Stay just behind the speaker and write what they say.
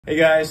Hey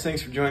guys,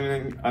 thanks for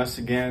joining us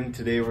again.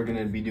 Today we're going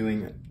to be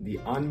doing the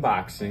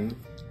unboxing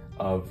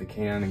of the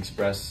Canine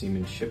Express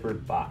Semen Shipper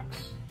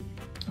box.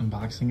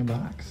 Unboxing a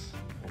box.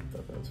 I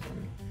thought that was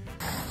funny.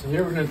 So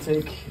here we're going to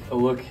take a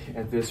look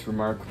at this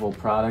remarkable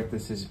product.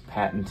 This is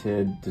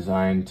patented,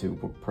 designed to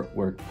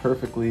work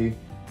perfectly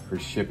for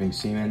shipping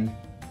semen.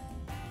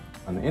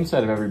 On the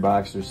inside of every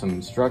box there's some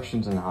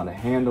instructions on how to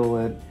handle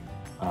it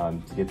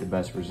to get the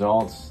best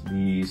results.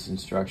 These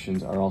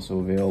instructions are also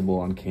available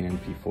on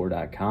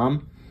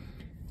caninep4.com.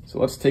 So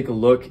let's take a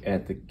look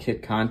at the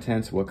kit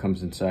contents, what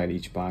comes inside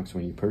each box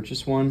when you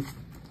purchase one.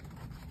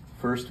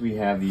 First, we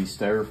have the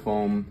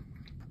styrofoam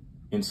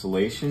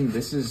insulation.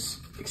 This is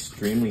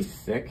extremely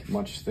thick,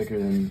 much thicker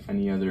than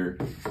any other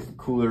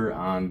cooler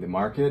on the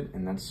market,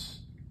 and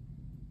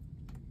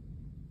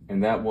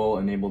that will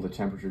enable the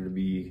temperature to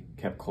be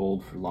kept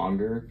cold for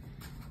longer.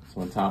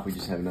 So on top, we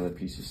just have another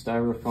piece of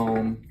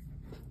styrofoam.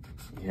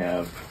 We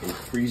have a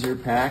freezer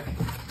pack,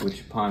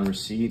 which upon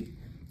receipt,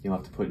 you'll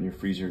have to put in your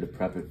freezer to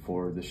prep it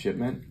for the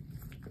shipment.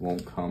 It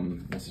won't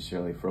come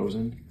necessarily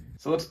frozen.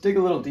 So let's dig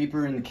a little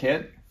deeper in the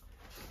kit.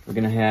 We're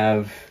gonna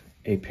have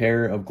a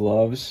pair of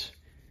gloves,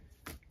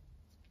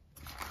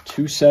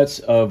 2 sets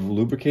of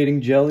lubricating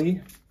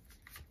jelly,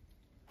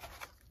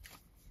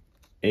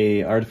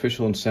 a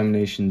artificial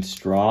insemination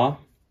straw,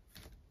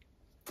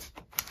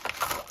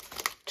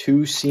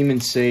 2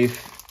 semen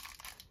safe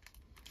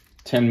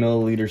 10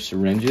 milliliter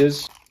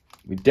syringes.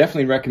 We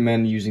definitely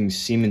recommend using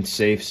semen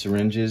safe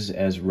syringes,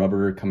 as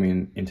rubber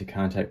coming into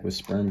contact with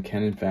sperm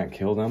can in fact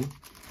kill them.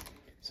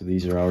 So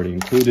these are already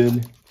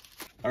included.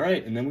 All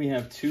right, and then we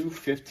have 2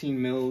 15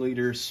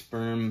 milliliter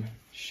sperm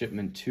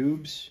shipment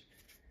tubes.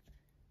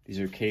 These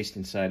are cased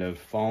inside of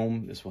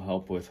foam. This will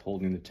help with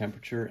holding the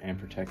temperature and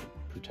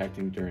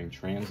protecting during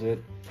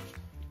transit.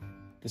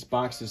 This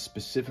box is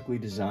specifically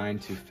designed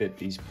to fit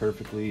these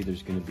perfectly.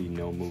 There's going to be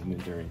no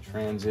movement during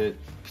transit.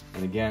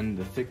 And again,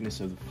 the thickness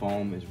of the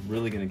foam is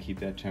really going to keep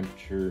that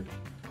temperature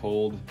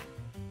cold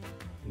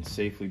and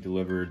safely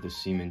deliver the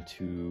semen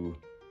to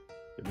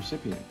the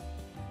recipient.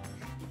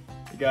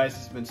 Hey guys,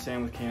 this has been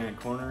Sam with Canine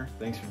Corner.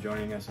 Thanks for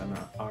joining us on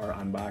our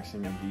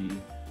unboxing of the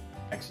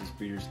Exodus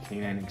Breeders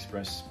Canine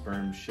Express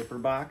Sperm Shipper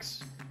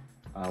box.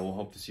 We'll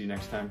hope to see you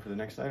next time for the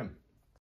next item.